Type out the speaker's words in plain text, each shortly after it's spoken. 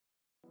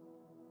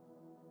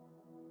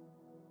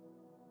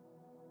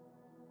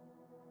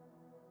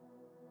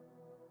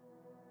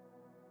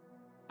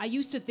I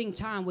used to think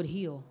time would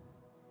heal,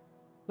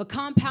 but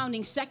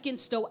compounding seconds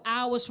stole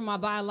hours from my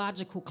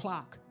biological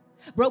clock.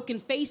 Broken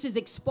faces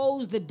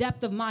exposed the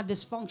depth of my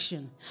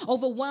dysfunction.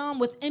 Overwhelmed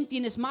with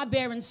emptiness, my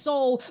barren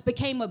soul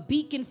became a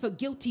beacon for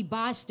guilty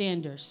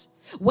bystanders.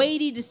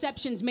 Weighty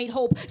deceptions made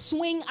hope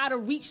swing out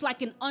of reach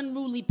like an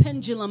unruly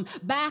pendulum.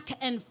 Back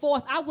and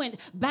forth, I went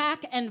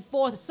back and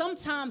forth,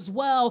 sometimes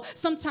well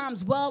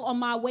on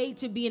my way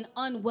to being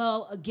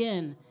unwell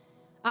again.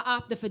 I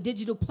opted for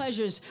digital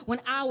pleasures when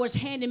hours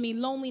handed me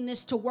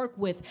loneliness to work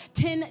with.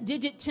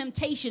 10-digit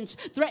temptations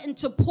threatened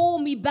to pull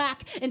me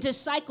back into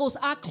cycles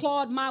I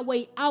clawed my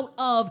way out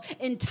of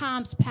in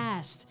times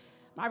past.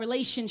 My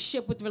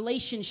relationship with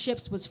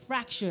relationships was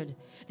fractured.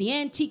 The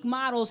antique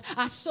models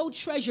I so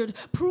treasured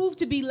proved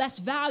to be less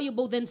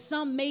valuable than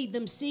some made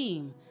them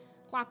seem.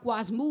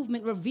 Clockwise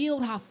movement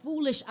revealed how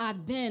foolish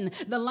I'd been.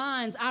 The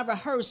lines I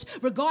rehearsed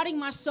regarding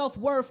my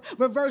self-worth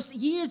reversed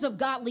years of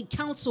godly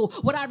counsel.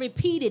 What I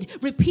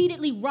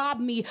repeatedly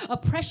robbed me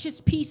of precious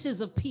pieces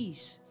of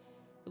peace.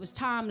 It was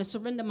time to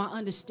surrender my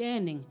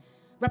understanding.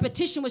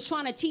 Repetition was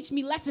trying to teach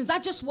me lessons I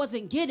just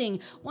wasn't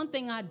getting. One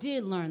thing I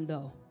did learn,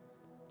 though,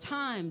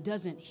 time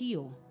doesn't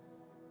heal,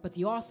 but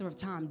the author of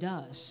time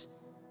does.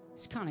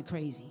 It's kind of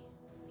crazy.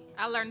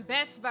 I learned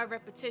best by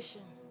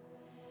repetition.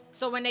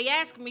 So when they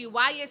ask me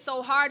why it's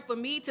so hard for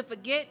me to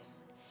forget,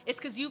 it's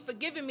because you've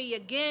forgiven me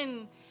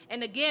again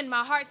and again.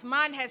 My heart's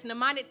mind has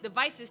mnemonic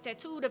devices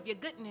tattooed of your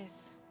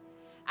goodness.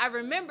 I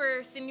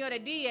remember Senora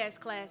Diaz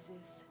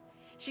classes.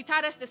 She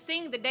taught us to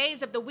sing the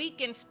days of the week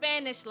in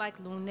Spanish like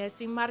lunes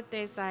y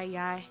martes, ay,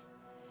 ay.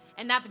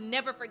 And I've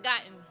never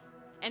forgotten.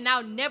 And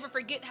I'll never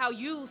forget how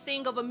you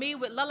sing over me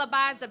with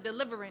lullabies of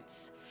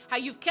deliverance. How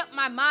you've kept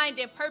my mind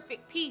in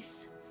perfect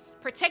peace.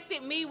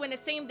 Protected me when it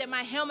seemed that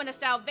my helmet of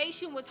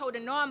salvation was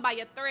holding on by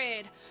a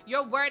thread.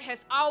 Your word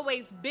has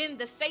always been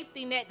the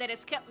safety net that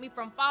has kept me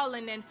from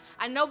falling. And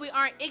I know we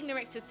aren't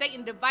ignorant to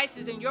Satan's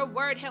devices, and your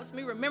word helps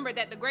me remember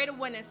that the greater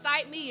one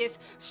inside me is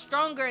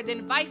stronger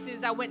than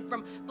vices. I went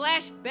from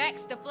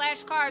flashbacks to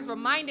flashcards,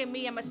 reminding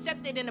me I'm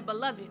accepted in the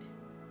beloved.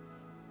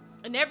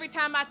 And every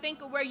time I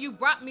think of where you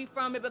brought me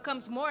from, it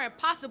becomes more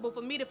impossible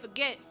for me to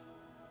forget.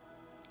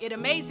 It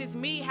amazes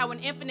me how an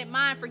infinite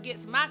mind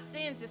forgets my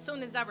sins as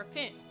soon as I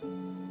repent.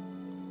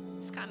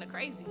 It's kind of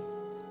crazy.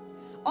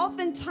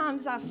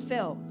 Oftentimes I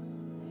felt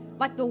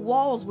like the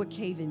walls were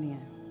caving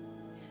in.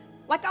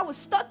 Like I was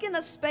stuck in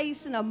a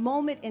space in a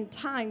moment in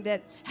time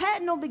that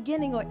had no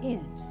beginning or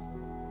end.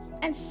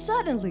 And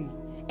suddenly,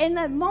 in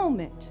that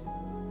moment,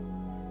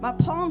 my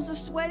palms are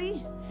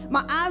sweaty,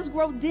 my eyes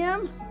grow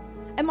dim,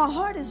 and my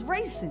heart is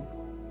racing.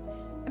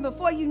 And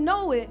before you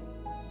know it,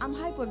 I'm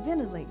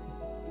hyperventilating.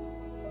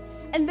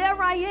 And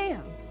there I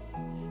am,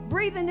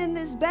 breathing in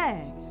this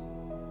bag.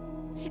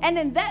 And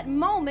in that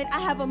moment, I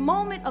have a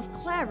moment of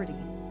clarity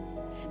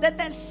that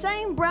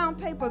same brown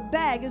paper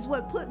bag is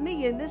what put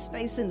me in this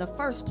space in the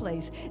first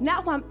place.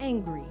 Now I'm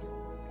angry.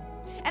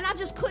 And I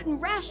just couldn't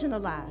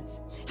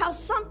rationalize how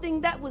something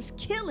that was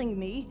killing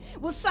me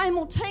was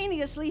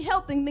simultaneously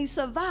helping me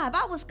survive.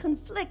 I was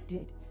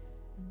conflicted.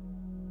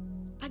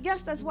 I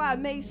guess that's why I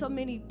made so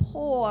many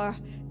poor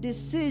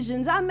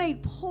decisions. I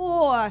made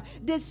poor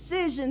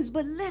decisions,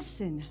 but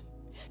listen,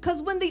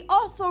 because when the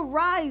author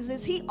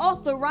rises, he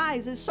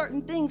authorizes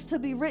certain things to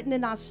be written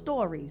in our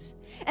stories.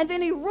 And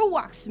then he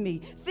ruachs me,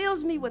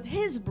 fills me with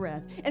his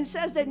breath, and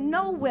says that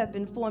no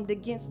weapon formed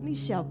against me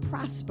shall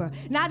prosper,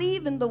 not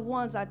even the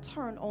ones I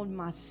turn on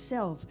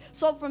myself.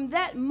 So from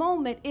that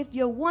moment, if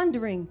you're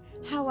wondering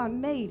how I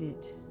made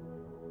it,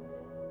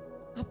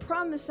 I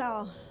promise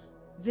I'll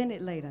vent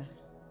it later.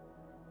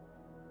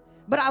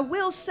 But I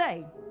will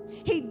say,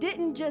 he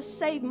didn't just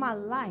save my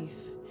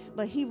life,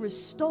 but he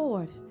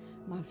restored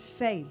my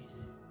faith.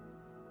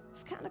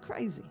 It's kind of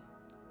crazy.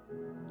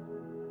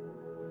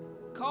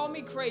 Call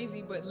me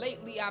crazy, but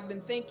lately I've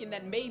been thinking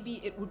that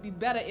maybe it would be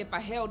better if I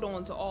held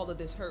on to all of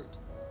this hurt.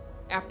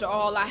 After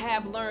all, I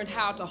have learned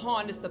how to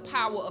harness the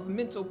power of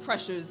mental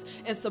pressures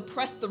and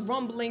suppress the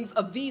rumblings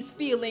of these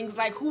feelings.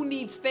 Like, who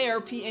needs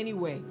therapy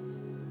anyway?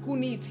 Who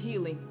needs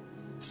healing?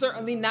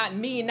 Certainly not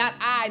me, not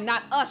I,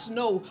 not us.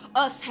 No,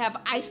 us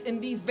have ice in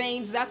these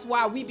veins. That's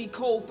why we be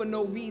cold for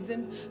no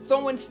reason.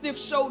 Throwing stiff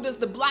shoulders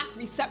to block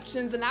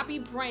receptions, and I be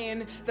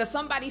praying that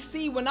somebody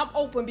see when I'm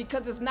open,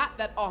 because it's not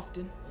that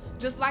often.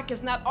 Just like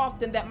it's not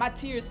often that my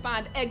tears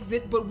find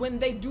exit, but when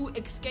they do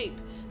escape,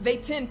 they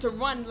tend to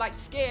run like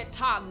scared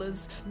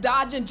toddlers,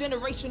 dodging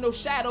generational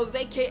shadows,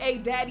 aka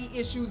daddy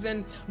issues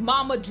and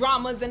mama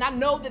dramas. And I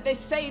know that they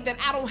say that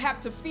I don't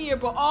have to fear,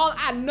 but all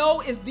I know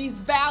is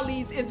these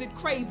valleys. Is it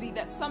crazy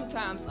that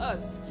sometimes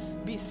us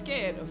be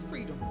scared of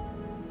freedom?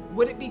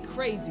 Would it be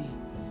crazy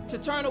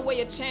to turn away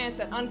a chance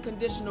at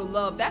unconditional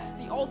love? That's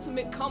the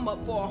ultimate come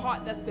up for a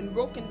heart that's been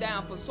broken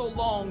down for so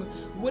long.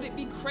 Would it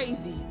be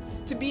crazy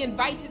to be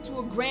invited to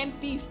a grand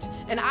feast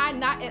and I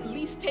not at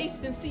least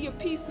taste and see a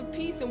piece of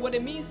peace and what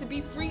it means to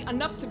be free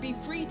enough to be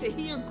free to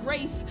hear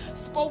grace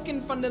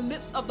spoken from the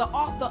lips of the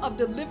author of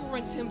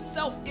deliverance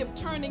himself? If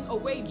turning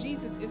away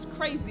Jesus is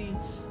crazy,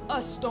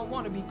 us don't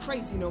want to be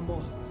crazy no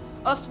more.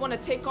 Us want to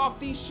take off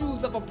these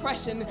shoes of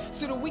oppression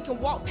so that we can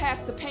walk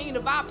past the pain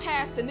of our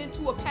past and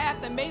into a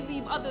path that may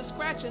leave others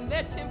scratching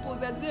their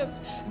temples, as if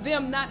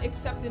them not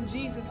accepting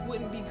Jesus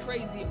wouldn't be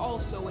crazy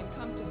also. And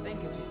come to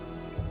think of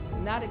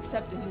it, not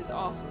accepting his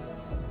offer,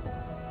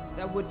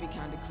 that would be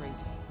kind of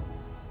crazy,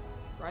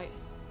 right?